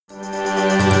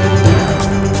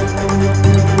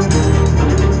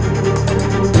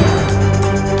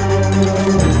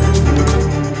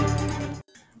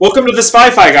Welcome to the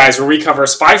Spy-Fi Guys, where we cover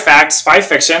spy facts, spy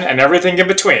fiction, and everything in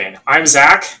between. I'm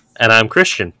Zach. And I'm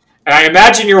Christian. And I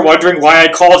imagine you're wondering why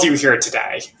I called you here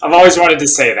today. I've always wanted to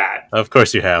say that. Of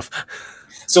course you have.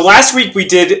 So last week we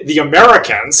did The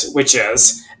Americans, which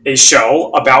is a show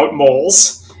about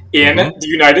moles in the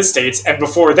United States. And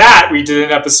before that, we did an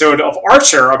episode of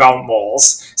Archer about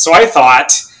moles. So I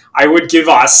thought I would give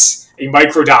us a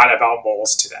Microdot about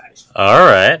moles today. All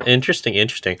right.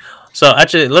 Interesting. So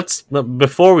actually,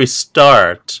 before we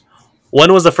start,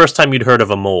 when was the first time you'd heard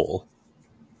of a mole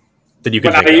that you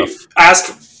could think of? I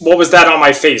asked what was that on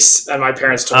my face, and my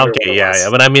parents told me what it was. Yeah.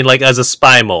 But I mean, like, as a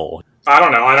spy mole. I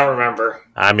don't know. I don't remember.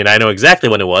 I mean, I know exactly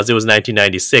when it was. It was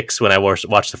 1996 when I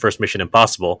watched the first Mission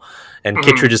Impossable. And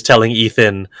Kittredge is telling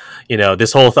Ethan,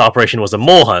 this whole operation was a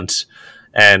mole hunt.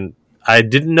 And I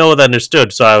didn't know what I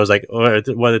understood, so I was like, what are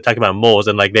they talking about moles?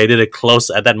 And like, at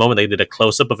that moment, they did a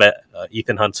close-up of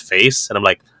Ethan Hunt's face. And I'm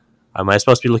like, am I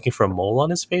supposed to be looking for a mole on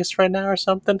his face right now or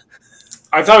something?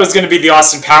 I thought it was going to be the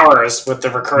Austin Powers with the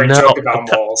recurring joke about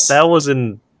moles. That was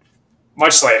in...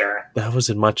 Much later. That was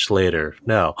in much later.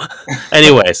 No.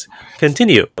 Anyways,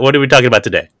 continue. What are we talking about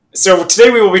today? So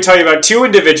today we will be talking about two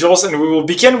individuals, and we will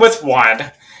begin with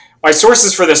one. My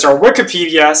sources for this are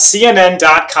Wikipedia,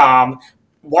 CNN.com,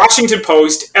 Washington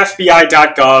Post,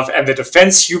 FBI.gov, and the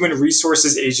Defense Human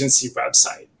Resources Agency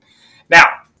website. Now,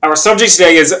 our subject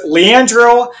today is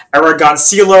Leandro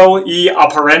Aragoncillo y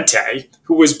Aparente,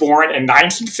 who was born in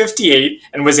 1958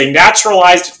 and was a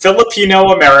naturalized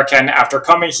Filipino-American after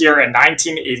coming here in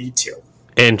 1982.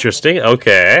 Interesting,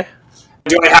 okay.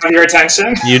 Do I have your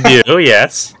attention? You do,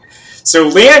 yes. So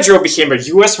Leandro became a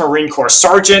U.S. Marine Corps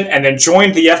sergeant and then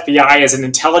joined the FBI as an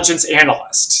intelligence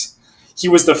analyst. He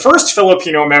was the first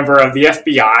Filipino member of the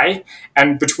FBI,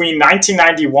 and between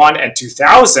 1991 and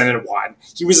 2001,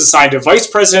 he was assigned to Vice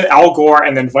President Al Gore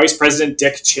and then Vice President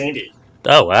Dick Cheney.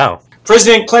 Oh, wow.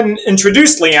 President Clinton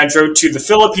introduced Leandro to the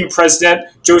Philippine President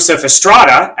Joseph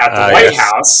Estrada at the White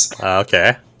House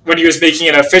when he was making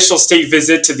an official state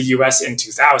visit to the U.S. in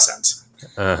 2000.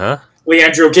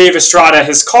 Leandro gave Estrada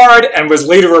his card and was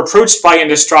later approached by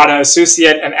an Estrada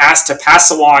associate and asked to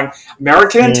pass along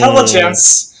American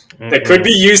intelligence that could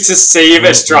be used to save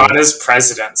Estrada's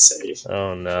presidency.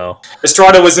 Oh, no.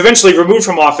 Estrada was eventually removed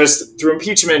from office through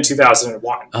impeachment in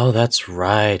 2001. Oh, that's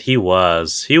right. He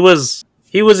was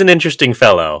an interesting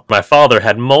fellow. My father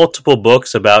had multiple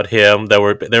books about him they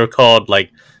were called,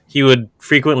 like, he would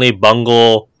frequently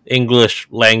bungle English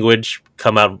language,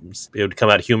 it would come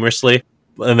out humorously.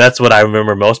 And that's what I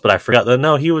remember most, but I forgot that,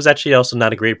 no, he was actually also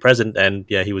not a great president, and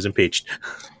yeah, he was impeached.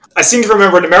 I seem to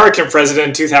remember an American president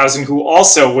in 2000 who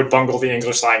also would bungle the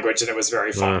English language, and it was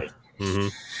very funny.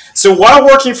 So while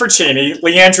working for Cheney,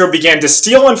 Leandro began to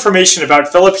steal information about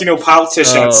Filipino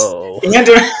politicians and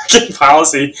American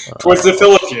policy towards the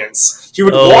Philippines. He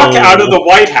would walk out of the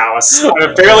White House on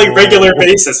a fairly regular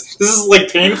basis. This is, like,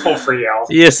 painful for you.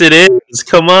 Yes, it is.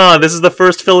 Come on. This is the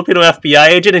first Filipino FBI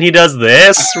agent, and he does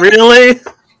this? Really?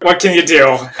 What can you do?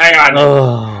 Hang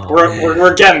on.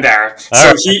 We're getting there.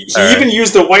 He even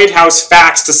used the White House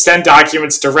fax to send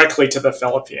documents directly to the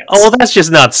Philippines. Oh, well, that's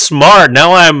just not smart.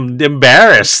 Now I'm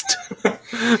embarrassed.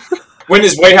 When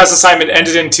his White House assignment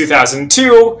ended in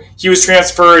 2002, he was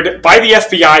transferred by the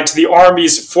FBI to the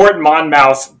Army's Fort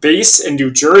Monmouth base in New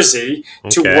Jersey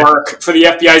to work for the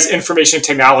FBI's Information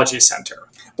Technology Center.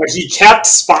 But he kept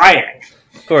spying.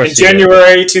 In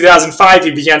January 2005,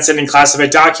 he began sending classified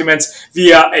documents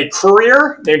via a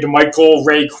courier named Michael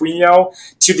Ray Quino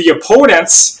to the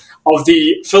opponents of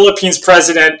the Philippines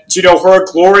president. Do you know her?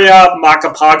 Gloria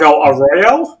Macapagal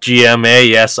Arroyo? GMA,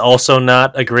 yes. Also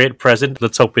not a great president.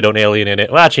 Let's hope we don't alienate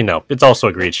it. Well, actually, no. It's also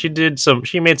agreed. She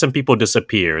made some people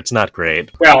disappear. It's not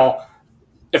great. Well,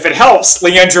 if it helps,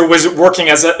 Leandro was working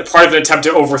as a part of an attempt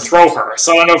to overthrow her.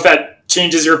 So I don't know if that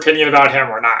changes your opinion about him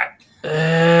or not.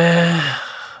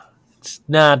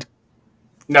 Not.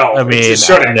 No, I mean, it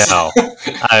shouldn't. No.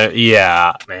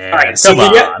 Yeah, man. All right, so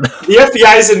the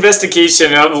FBI's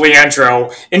investigation of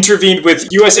Leandro intervened with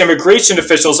U.S. immigration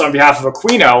officials on behalf of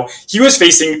Aquino. He was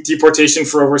facing deportation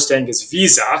for overstaying his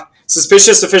visa.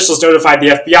 Suspicious officials notified the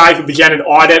FBI, who began an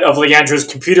audit of Leandro's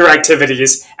computer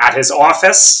activities at his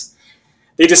office.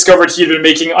 They discovered he had been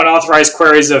making unauthorized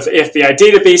queries of FBI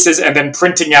databases and then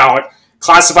printing out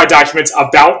classified documents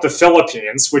about the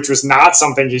Philippines, which was not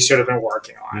something he should have been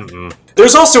working on.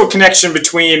 There's also a connection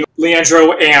between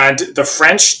Leandro and the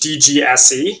French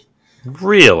DGSE.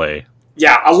 Really?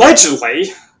 Yeah,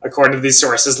 allegedly, according to these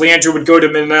sources, Leandro would go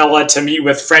to Manila to meet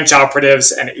with French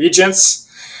operatives and agents.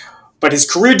 But his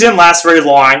career didn't last very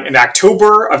long. In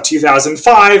October of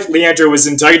 2005, Leandro was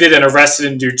indicted and arrested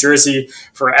in New Jersey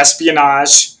for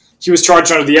espionage. He was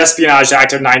charged under the Espionage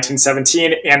Act of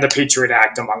 1917 and the Patriot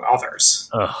Act, among others.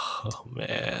 Oh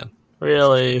man.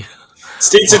 Really?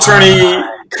 State's Attorney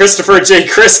Christopher J.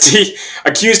 Christie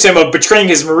accused him of betraying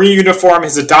his Marine uniform,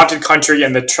 his adopted country,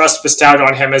 and the trust bestowed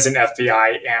on him as an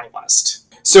FBI analyst.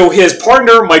 So his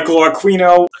partner, Michael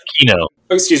Aquino,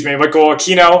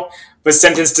 was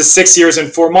sentenced to 6 years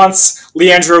and 4 months.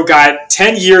 Leandro got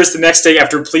 10 years the next day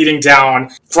after pleading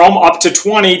down from up to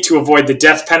 20 to avoid the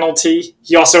death penalty.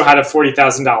 He also had a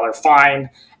 $40,000 fine,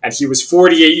 and he was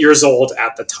 48 years old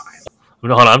at the time.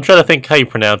 Hold on, I'm trying to think how you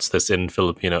pronounce this in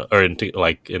Filipino, or in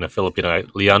a Filipino.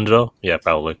 Leandro? Yeah,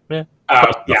 probably. Yeah.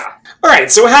 Yeah. All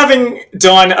right. So, having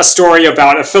done a story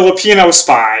about a Filipino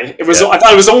spy, I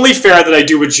thought it was only fair that I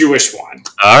do a Jewish one.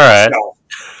 All right. So,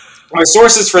 my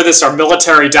sources for this are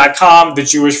military.com, the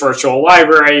Jewish Virtual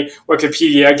Library,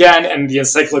 Wikipedia again, and the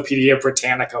Encyclopedia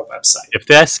Britannica website. If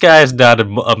this guy is not a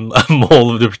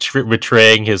mole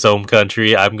betraying his home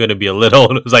country, I'm going to be a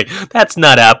little... It's like, that's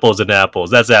not apples and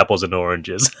apples. That's apples and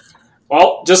oranges.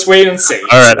 Well, just wait and see.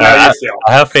 All right. I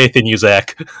have faith in you,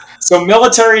 Zach. So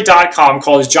military.com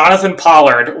calls Jonathan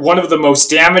Pollard one of the most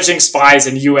damaging spies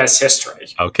in U.S. history.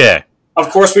 Okay. Of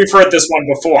course, we've heard this one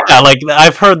before. Yeah,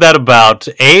 I've heard that about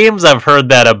Ames. I've heard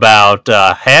that about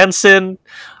Hansen.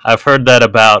 I've heard that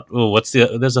about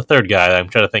there's a third guy that I'm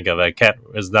trying to think of.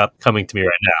 Is not coming to me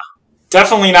right now.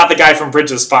 Definitely not the guy from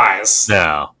Bridge of Spies.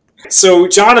 No. So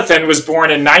Jonathan was born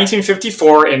in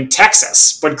 1954 in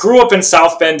Texas, but grew up in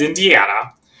South Bend,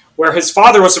 Indiana, where his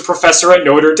father was a professor at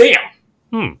Notre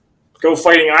Dame. Go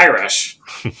Fighting Irish.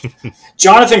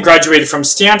 Jonathan graduated from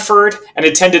Stanford and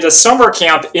attended a summer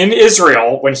camp in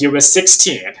Israel when he was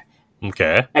 16.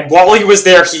 Okay. And while he was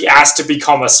there, he asked to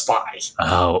become a spy.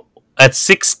 Oh, at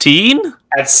 16?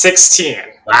 At 16.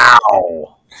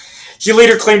 Wow. He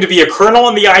later claimed to be a colonel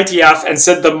in the IDF and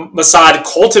said the Mossad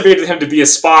cultivated him to be a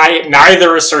spy.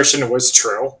 Neither assertion was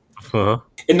true. Uh-huh.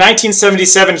 In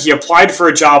 1977, he applied for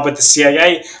a job with the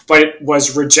CIA, but it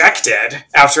was rejected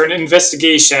after an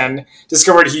investigation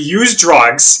discovered he used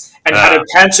drugs and had a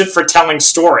penchant for telling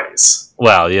stories.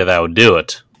 Well, yeah, that would do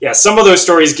it. Yeah, some of those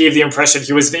stories gave the impression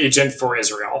he was an agent for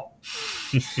Israel.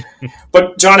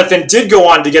 But Jonathan did go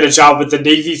on to get a job with the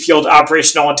Navy Field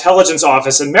Operational Intelligence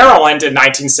Office in Maryland in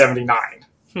 1979.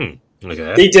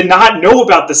 Okay. They did not know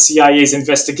about the CIA's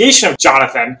investigation of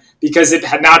Jonathan because it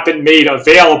had not been made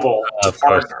available to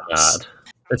partners.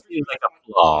 That seems like a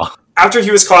flaw. After he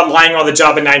was caught lying on the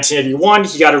job in 1981,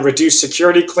 he got a reduced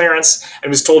security clearance and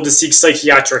was told to seek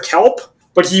psychiatric help,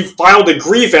 but he filed a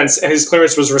grievance and his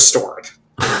clearance was restored.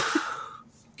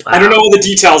 I don't know all the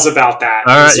details about that.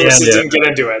 All right, the sources didn't get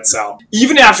into it. So,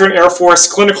 even after an Air Force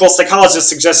clinical psychologist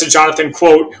suggested Jonathan,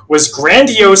 quote, was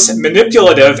grandiose,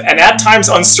 manipulative, and at times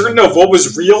uncertain of what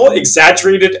was real,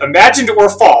 exaggerated, imagined, or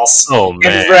false,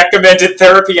 and recommended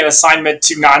therapy and assignment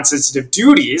to non-sensitive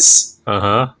duties,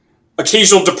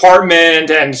 occasional department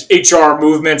and HR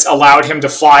movements allowed him to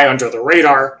fly under the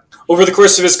radar. Over the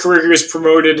course of his career, he was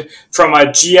promoted from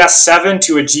a GS-7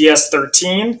 to a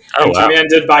GS-13 and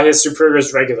commanded by his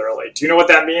superiors regularly. Do you know what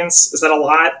that means? Is that a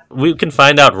lot? We can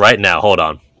find out right now. Hold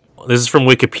on. This is from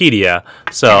Wikipedia.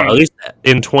 So at least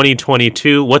in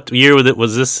 2022, what year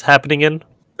was this happening in?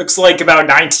 Looks like about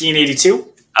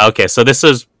 1982. Okay, so this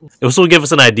will give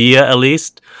us an idea at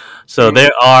least. So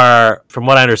there are, from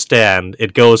what I understand,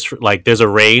 it goes there's a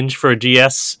range for a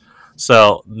GS.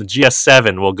 So the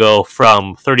GS7 will go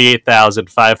from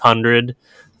 38,500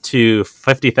 to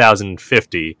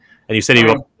 50,050. And you said he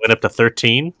went up to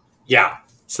 13? Yeah.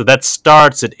 So that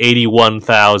starts at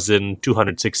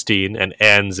 81,216 and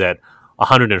ends at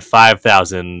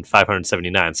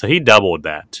 105,579. So he doubled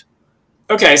that.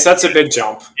 Okay, so that's a big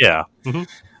jump. Yeah. Mm-hmm.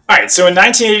 All right, so in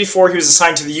 1984, he was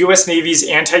assigned to the U.S. Navy's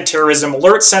Anti-Terrorism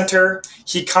Alert Center.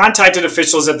 He contacted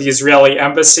officials at the Israeli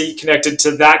embassy connected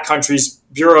to that country's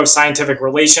Bureau of Scientific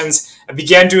Relations and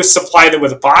began to supply them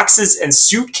with boxes and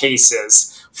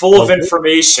suitcases full of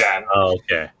information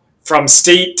from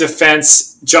state,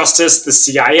 defense, justice, the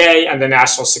CIA, and the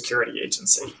National Security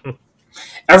Agency.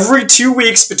 Every 2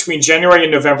 weeks between January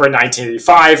and November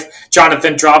 1985,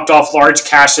 Jonathan dropped off large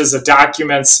caches of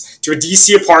documents to a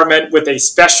D.C. apartment with a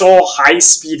special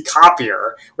high-speed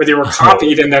copier where they were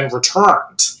copied and then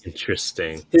returned.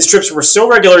 Interesting. His trips were so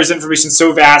regular, his information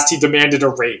so vast, he demanded a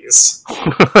raise.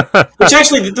 Which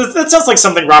actually, that sounds like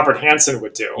something Robert Hansen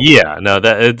would do. Yeah, no,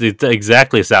 it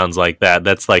exactly sounds like that.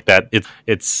 That's like that.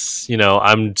 It's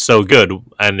I'm so good.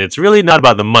 And it's really not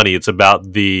about the money. It's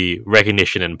about the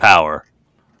recognition and power.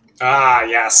 Ah,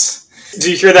 yes. Did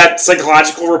you hear that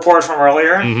psychological report from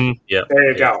earlier? Mm-hmm. Yeah.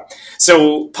 There you go.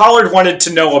 So Pollard wanted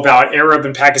to know about Arab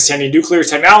and Pakistani nuclear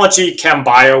technology, chem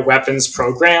bio weapons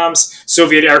programs,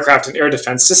 Soviet aircraft and air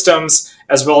defense systems,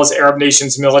 as well as Arab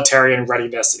nations' military and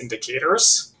readiness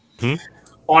indicators. Mm-hmm.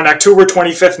 On October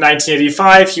 25th,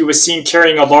 1985, he was seen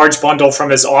carrying a large bundle from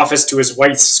his office to his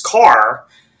wife's car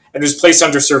and was placed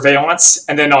under surveillance.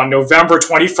 And then on November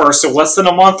 21st, so less than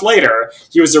a month later,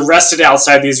 he was arrested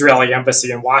outside the Israeli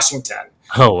embassy in Washington.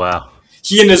 Oh, wow.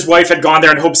 He and his wife had gone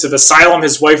there in hopes of asylum.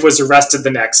 His wife was arrested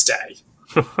the next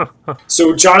day.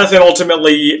 So Jonathan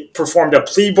ultimately performed a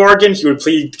plea bargain. He would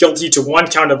plead guilty to one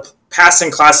count of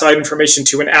passing classified information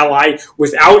to an ally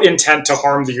without intent to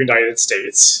harm the United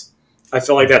States. I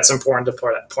feel like that's important to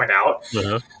point out.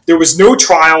 Uh-huh. There was no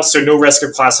trial, so no risk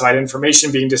of classified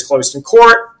information being disclosed in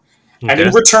court. Okay. And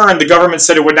in return, the government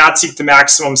said it would not seek the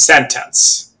maximum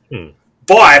sentence.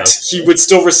 But he would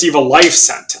still receive a life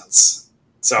sentence.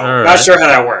 So, not sure how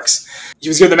that works. He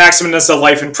was given the maximum sentence of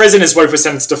life in prison. His wife was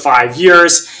sentenced to 5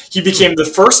 years. He became the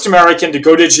first American to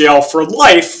go to jail for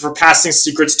life for passing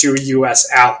secrets to a U.S.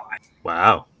 ally.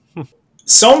 Wow.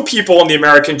 Some people in the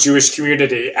American Jewish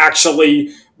community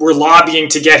actually were lobbying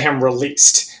to get him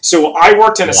released. So I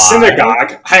worked in a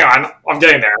synagogue. Hang on, I'm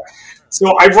getting there. So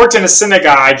I worked in a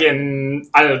synagogue in,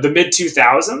 the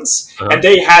mid-2000s, and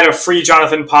they had a free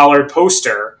Jonathan Pollard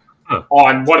poster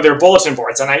on one of their bulletin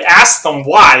boards. And I asked them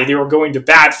why they were going to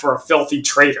bat for a filthy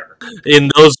traitor. In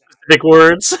those specific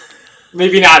words?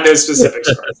 Maybe not in those specific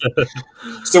words.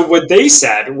 So what they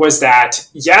said was that,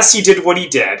 yes, he did what he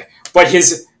did, but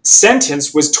his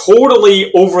sentence was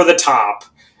totally over the top.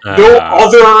 No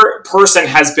other person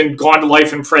has been gone to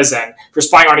life in prison for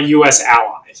spying on a U.S.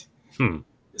 ally.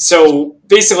 So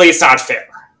basically, it's not fair.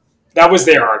 That was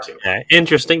their argument. Okay.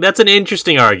 Interesting. That's an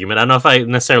interesting argument. I don't know if I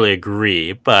necessarily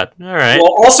agree, but all right.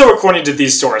 Well, also according to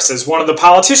these sources, one of the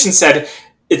politicians said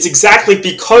it's exactly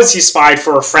because he spied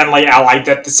for a friendly ally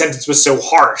that the sentence was so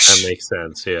harsh. That makes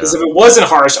sense, yeah. Because if it wasn't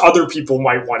harsh, other people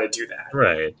might want to do that.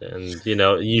 Right. And,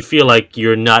 you feel like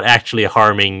you're not actually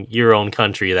harming your own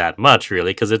country that much,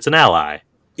 really, because it's an ally.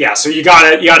 Yeah, so you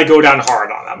gotta go down hard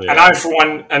on them. Yeah. And I, for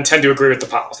one, intend to agree with the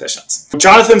politicians.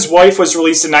 Jonathan's wife was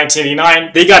released in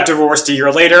 1989. They got divorced a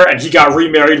year later, and he got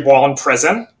remarried while in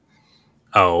prison.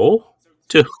 Oh?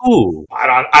 To who? I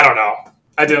don't know.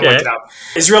 I didn't look it up.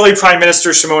 Israeli Prime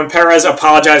Minister Shimon Peres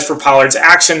apologized for Pollard's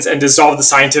actions and dissolved the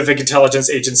scientific intelligence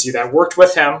agency that worked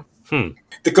with him.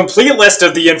 The complete list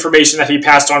of the information that he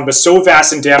passed on was so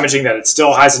vast and damaging that it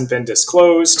still hasn't been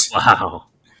disclosed. Wow.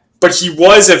 But he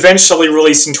was eventually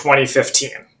released in 2015.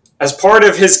 As part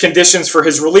of his conditions for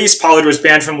his release, Pollard was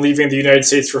banned from leaving the United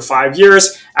States for 5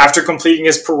 years. After completing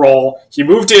his parole, he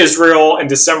moved to Israel in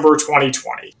December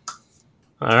 2020.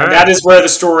 All right. And that is where the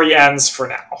story ends for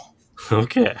now.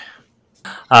 Okay.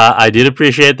 I did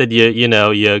appreciate that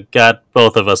you got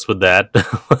both of us with that.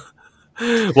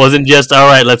 Wasn't just, all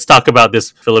right, let's talk about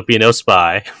this Filipino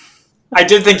spy. I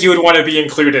did think you would want to be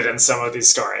included in some of these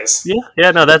stories.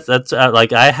 Yeah, no, that's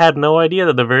like, I had no idea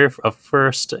that the very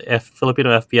first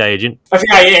Filipino FBI agent...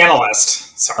 FBI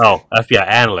analyst, sorry. Oh, FBI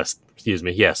analyst, excuse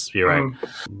me, yes, you're right.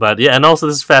 But yeah, and also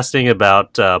this is fascinating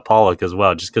about Pollard as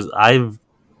well, just because I've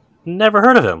never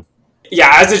heard of him.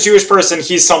 Yeah, as a Jewish person,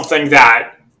 he's something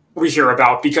that we hear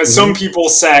about, because some people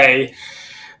say,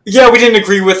 yeah, we didn't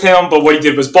agree with him, but what he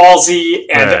did was ballsy,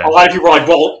 and a lot of people are like,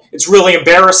 well, it's really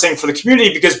embarrassing for the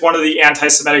community, because one of the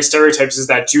anti-Semitic stereotypes is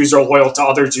that Jews are loyal to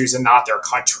other Jews and not their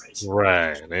country.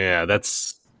 Right, yeah,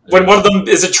 that's... When one of them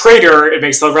is a traitor, it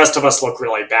makes the rest of us look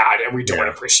really bad, and we don't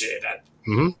appreciate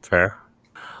it. Fair.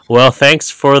 Well, thanks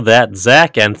for that,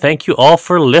 Zach, and thank you all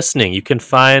for listening. You can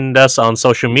find us on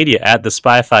social media at The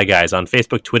Spy-Fi Guys on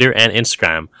Facebook, Twitter, and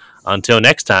Instagram. Until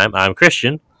next time, I'm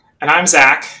Christian. And I'm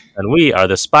Zach. And we are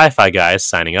The Spy-Fi Guys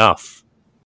signing off.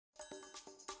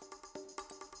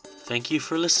 Thank you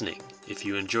for listening. If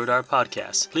you enjoyed our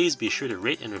podcast, please be sure to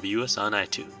rate and review us on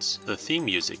iTunes. The theme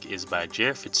music is by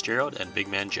Jer Fitzgerald and Big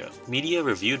Man Joe. Media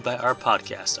reviewed by our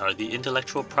podcast are the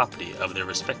intellectual property of their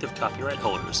respective copyright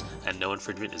holders, and no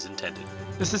infringement is intended.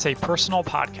 This is a personal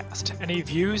podcast. Any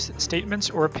views, statements,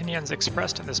 or opinions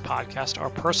expressed in this podcast are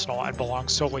personal and belong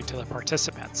solely to the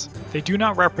participants. They do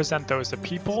not represent those of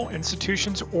people,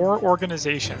 institutions, or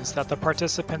organizations that the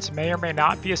participants may or may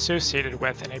not be associated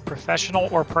with in a professional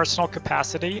or personal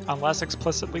capacity unless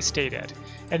explicitly stated.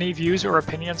 Any views or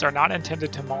opinions are not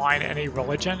intended to malign any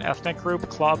religion, ethnic group,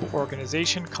 club,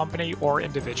 organization, company, or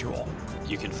individual.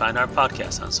 You can find our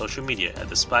podcast on social media at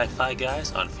The Spy-Fi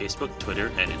Guys on Facebook,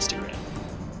 Twitter, and Instagram.